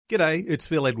G'day, it's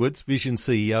Phil Edwards, Vision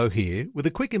CEO here, with a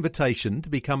quick invitation to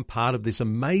become part of this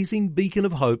amazing beacon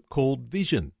of hope called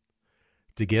Vision.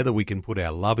 Together we can put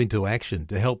our love into action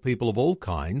to help people of all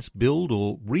kinds build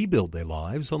or rebuild their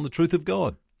lives on the truth of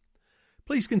God.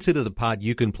 Please consider the part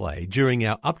you can play during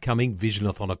our upcoming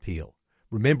Visionathon appeal,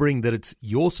 remembering that it's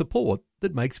your support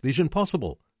that makes Vision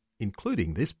possible,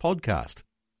 including this podcast.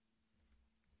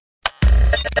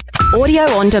 Audio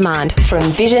on demand from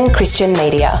Vision Christian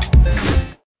Media.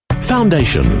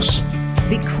 Foundations.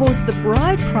 Because the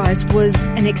bride price was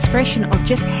an expression of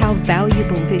just how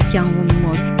valuable this young woman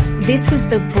was. This was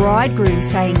the bridegroom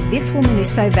saying, this woman is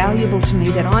so valuable to me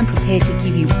that I'm prepared to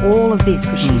give you all of this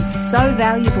because she's so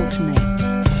valuable to me.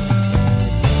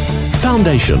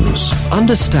 Foundations.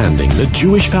 Understanding the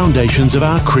Jewish foundations of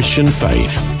our Christian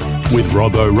faith. With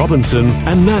Robbo Robinson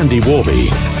and Mandy Warby.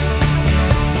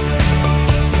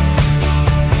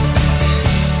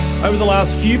 Over the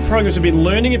last few programs, we've been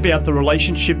learning about the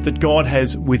relationship that God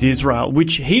has with Israel,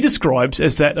 which he describes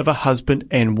as that of a husband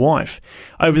and wife.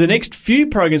 Over the next few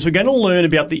programs, we're going to learn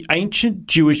about the ancient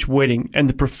Jewish wedding and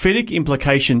the prophetic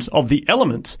implications of the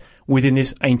elements within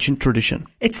this ancient tradition.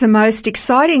 It's the most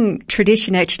exciting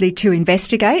tradition, actually, to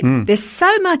investigate. There's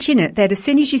so much in it that as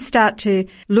soon as you start to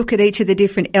look at each of the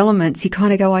different elements, you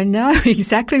kind of go, I know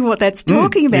exactly what that's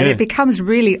talking about. Yeah. It becomes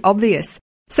really obvious.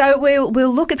 So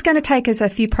we'll look, it's going to take us a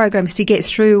few programs to get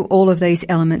through all of these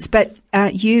elements. But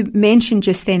you mentioned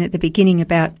just then at the beginning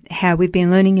about how we've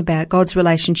been learning about God's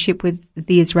relationship with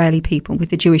the Israeli people, with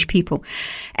the Jewish people,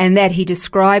 and that he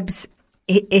describes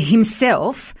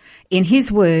himself in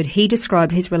his word. He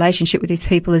described his relationship with his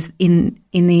people as in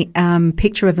the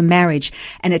picture of a marriage.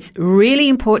 And it's really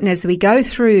important as we go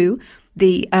through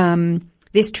the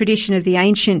this tradition of the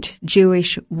ancient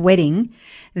Jewish wedding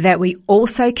that we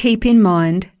also keep in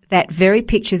mind that very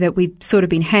picture that we've sort of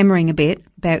been hammering a bit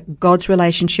about God's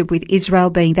relationship with Israel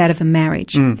being that of a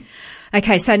marriage.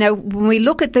 Okay, so now when we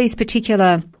look at this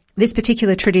particular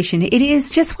tradition, it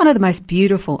is just one of the most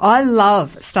beautiful. I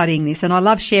love studying this and I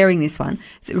love sharing this one.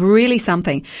 It's really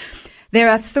something. There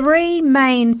are three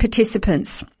main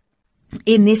participants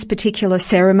in this particular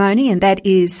ceremony, and that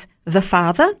is the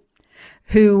father,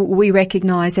 who we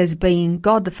recognise as being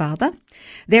God the Father.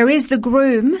 There is the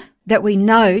groom that we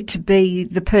know to be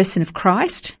the person of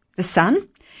Christ, the Son.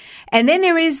 And then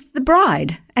there is the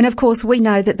bride. And of course, we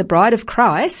know that the bride of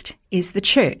Christ is the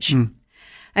church.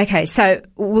 Okay, so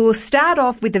we'll start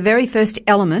off with the very first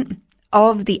element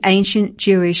of the ancient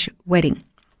Jewish wedding.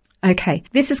 Okay,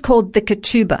 this is called the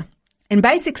ketubah. And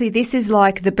basically this is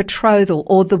like the betrothal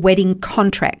or the wedding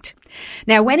contract.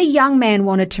 Now, when a young man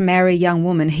wanted to marry a young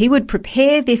woman, he would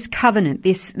prepare this covenant,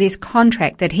 this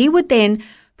contract that he would then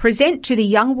present to the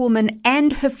young woman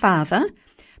and her father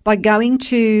by going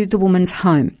to the woman's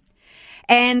home.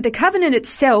 And the covenant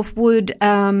itself would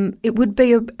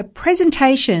be a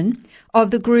presentation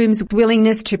of the groom's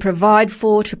willingness to provide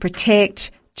for, to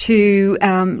protect, to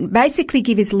basically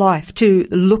give his life to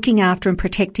looking after and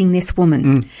protecting this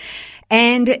woman.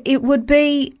 And it would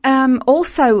be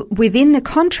also within the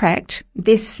contract,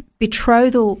 this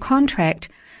betrothal contract,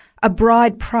 a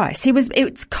bride price.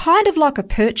 It's kind of like a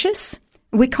purchase.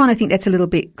 We kind of think that's a little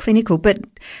bit clinical, but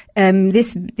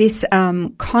this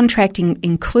contracting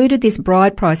included this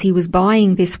bride price. He was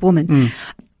buying this woman.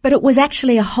 But it was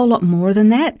actually a whole lot more than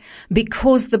that,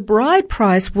 because the bride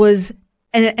price was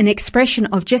an expression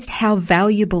of just how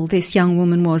valuable this young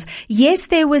woman was. Yes,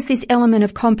 there was this element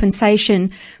of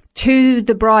compensation to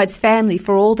the bride's family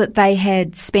for all that they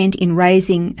had spent in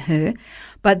raising her.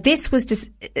 But this was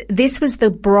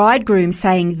the bridegroom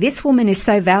saying, this woman is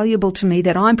so valuable to me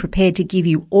that I'm prepared to give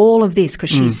you all of this because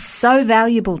she's so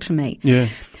valuable to me. Yeah.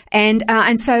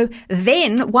 And so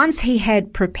then once he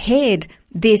had prepared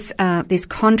this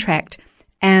contract,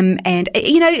 and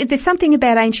you know, there's something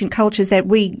about ancient cultures that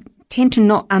we tend to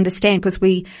not understand, because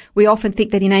we often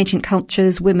think that in ancient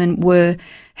cultures women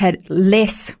had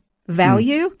less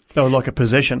value. They were like a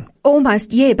possession.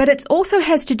 Almost, yeah. But it also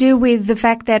has to do with the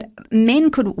fact that men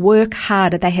could work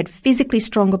harder. They had physically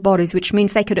stronger bodies, which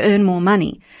means they could earn more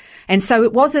money. And so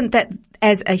it wasn't that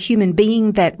as a human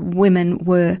being that women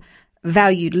were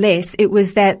valued less. It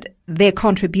was that their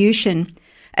contribution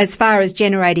as far as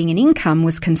generating an income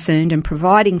was concerned and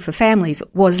providing for families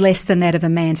was less than that of a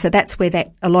man. So that's where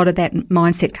a lot of that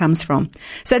mindset comes from.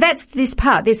 So that's this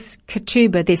part, this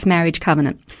ketubah, this marriage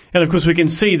covenant. And of course we can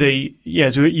see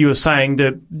as you were saying,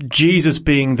 Jesus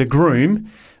being the groom,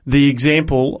 the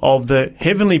example of the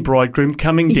heavenly bridegroom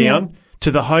coming down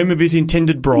to the home of his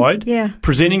intended bride,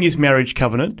 presenting his marriage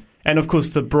covenant, and of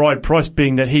course the bride price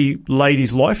being that he laid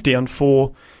his life down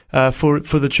for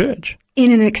the church.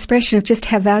 in an expression of just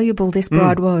how valuable this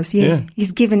bride was. Yeah.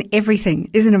 He's given everything.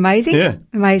 Isn't it amazing? Yeah.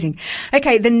 Amazing.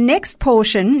 Okay, the next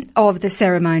portion of the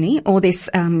ceremony or this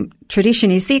tradition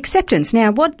is the acceptance.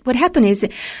 Now, what would happen is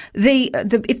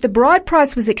if the bride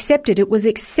price was accepted, it was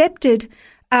accepted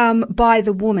by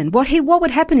the woman. What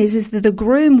would happen is that the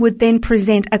groom would then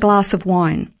present a glass of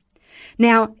wine.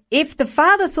 Now, if the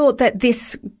father thought that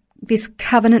this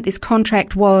covenant, this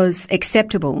contract was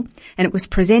acceptable and it was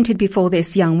presented before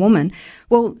this young woman,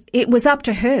 well, it was up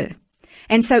to her.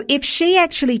 And so if she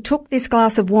actually took this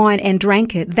glass of wine and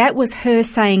drank it, that was her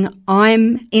saying,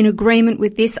 I'm in agreement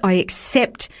with this, I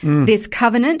accept this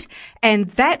covenant. And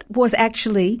that was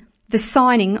actually the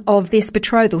signing of this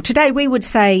betrothal. Today we would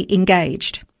say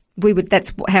engaged.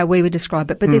 That's how we would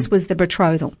describe it, but this was the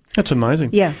betrothal. That's amazing.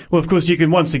 Yeah. Well, of course, you can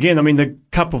once again, I mean, the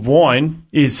cup of wine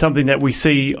is something that we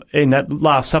see in that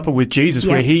Last Supper with Jesus,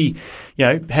 where he,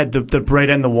 had the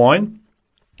bread and the wine.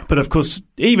 But of course,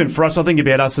 even for us, I think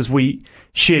about us as we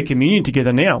share communion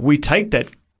together now, we take that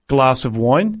glass of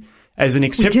wine as an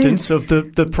acceptance of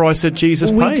the price that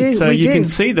Jesus paid. So you can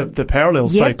see the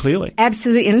parallels so clearly.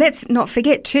 Absolutely. And let's not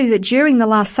forget too that during the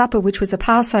Last Supper, which was a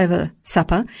Passover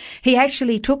supper, he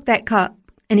actually took that cup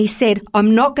and he said,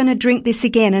 I'm not going to drink this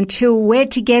again until we're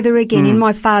together again in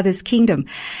my Father's kingdom.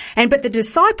 But the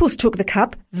disciples took the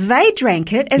cup, they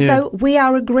drank it as though we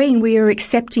are agreeing, we are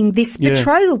accepting this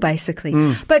betrothal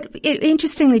basically. But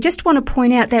interestingly, just want to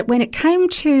point out that when it came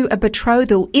to a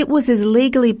betrothal, it was as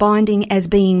legally binding as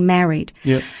being married.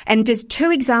 Yep. And there's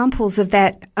two examples of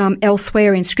that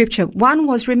elsewhere in Scripture. One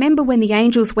was, remember when the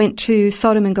angels went to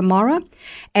Sodom and Gomorrah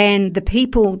and the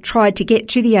people tried to get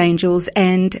to the angels,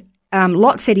 and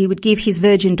Lot said he would give his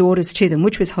virgin daughters to them,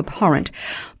 which was abhorrent.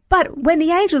 But when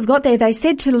the angels got there, they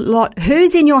said to Lot,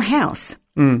 who's in your house?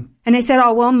 And they said,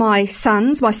 oh, well, my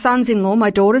sons-in-law, my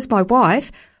daughters, my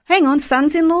wife. Hang on,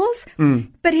 sons-in-laws?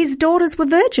 But his daughters were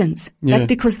virgins. Yeah. That's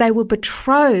because they were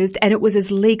betrothed and it was as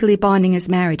legally binding as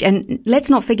marriage. And let's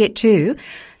not forget too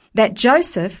that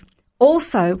Joseph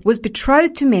also was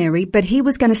betrothed to Mary, but he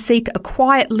was going to seek a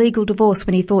quiet legal divorce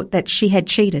when he thought that she had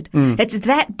cheated. It's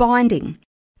that binding.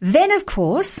 Then, of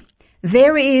course,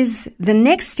 there is the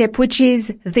next step, which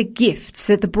is the gifts,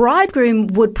 that the bridegroom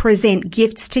would present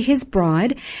gifts to his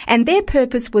bride, and their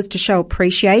purpose was to show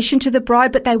appreciation to the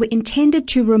bride, but they were intended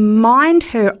to remind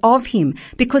her of him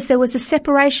because there was a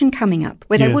separation coming up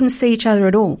where they wouldn't see each other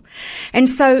at all. And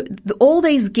so all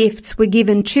these gifts were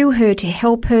given to her to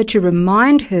help her, to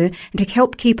remind her, and to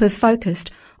help keep her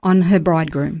focused on her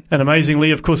bridegroom. And amazingly,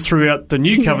 of course, throughout the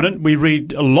New Covenant, we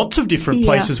read lots of different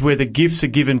places where the gifts are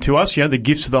given to us, the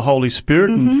gifts of the Holy Spirit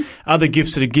and other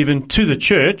gifts that are given to the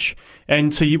church.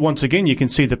 And so once again, you can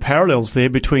see the parallels there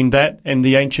between that and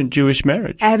the ancient Jewish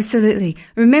marriage. Absolutely.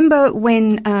 Remember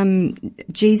when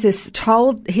Jesus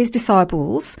told his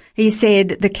disciples, he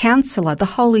said, the Counselor, the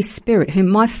Holy Spirit, whom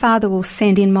my Father will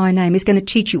send in my name, is going to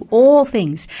teach you all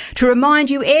things, to remind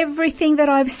you everything that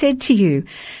I've said to you.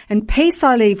 And peace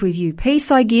I leave with you, peace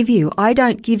I give you. I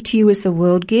don't give to you as the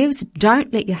world gives.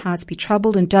 Don't let your hearts be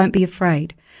troubled and don't be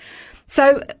afraid.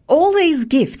 So all these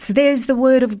gifts, there's the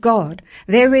Word of God,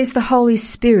 there is the Holy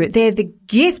Spirit, they're the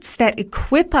gifts that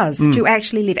equip us to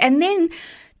actually live. And then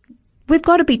we've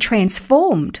got to be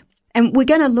transformed. And we're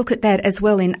going to look at that as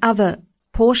well in other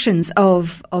portions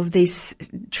of this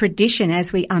tradition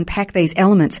as we unpack these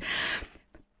elements.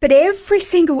 But every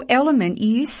single element,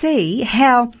 you see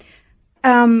how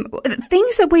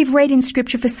things that we've read in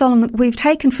Scripture for so long, we've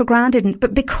taken for granted,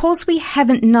 but because we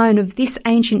haven't known of this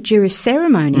ancient Jewish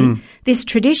ceremony, this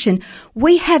tradition,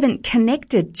 we haven't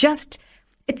connected.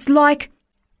 It's like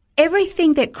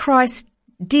everything that Christ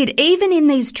did, even in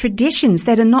these traditions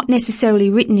that are not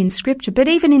necessarily written in Scripture, but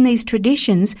even in these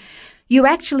traditions, you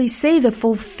actually see the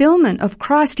fulfillment of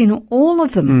Christ in all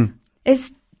of them.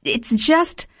 It's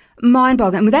just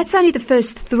mind-boggling. Well, that's only the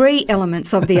first three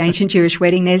elements of the ancient Jewish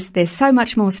wedding. There's so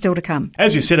much more still to come.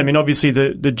 As you said, I mean, obviously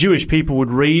the Jewish people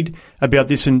would read about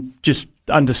this and just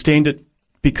understand it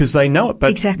because they know it.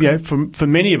 But exactly. For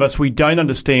many of us, we don't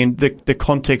understand the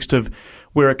context of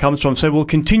where it comes from. So we'll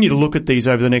continue to look at these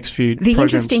over the next few programs. The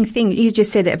interesting thing you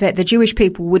just said about the Jewish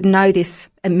people would know this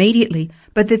immediately.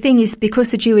 But the thing is,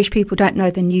 because the Jewish people don't know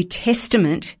the New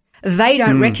Testament, they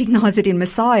don't recognise it in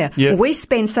Messiah. Yep. We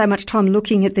spend so much time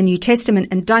looking at the New Testament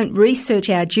and don't research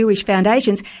our Jewish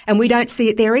foundations, and we don't see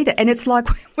it there either. And it's like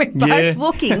we're both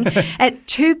looking at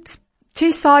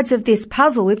two sides of this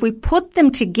puzzle. If we put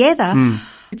them together,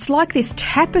 it's like this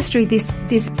tapestry, this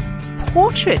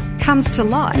portrait comes to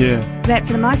life that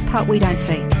for the most part we don't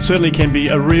see. Certainly can be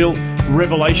a real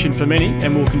revelation for many,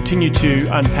 and we'll continue to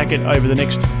unpack it over the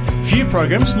next few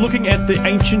programs looking at the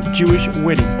ancient Jewish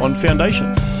wedding on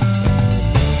Foundation.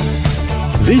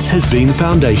 This has been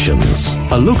Foundations,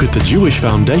 a look at the Jewish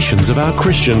foundations of our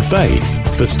Christian faith.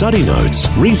 For study notes,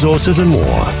 resources and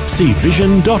more, see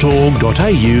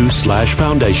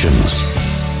vision.org.au/foundations.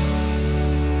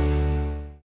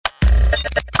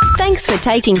 Thanks for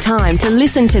taking time to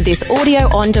listen to this audio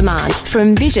on demand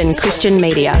from Vision Christian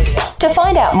Media. To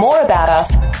find out more about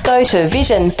us, go to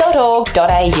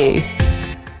vision.org.au.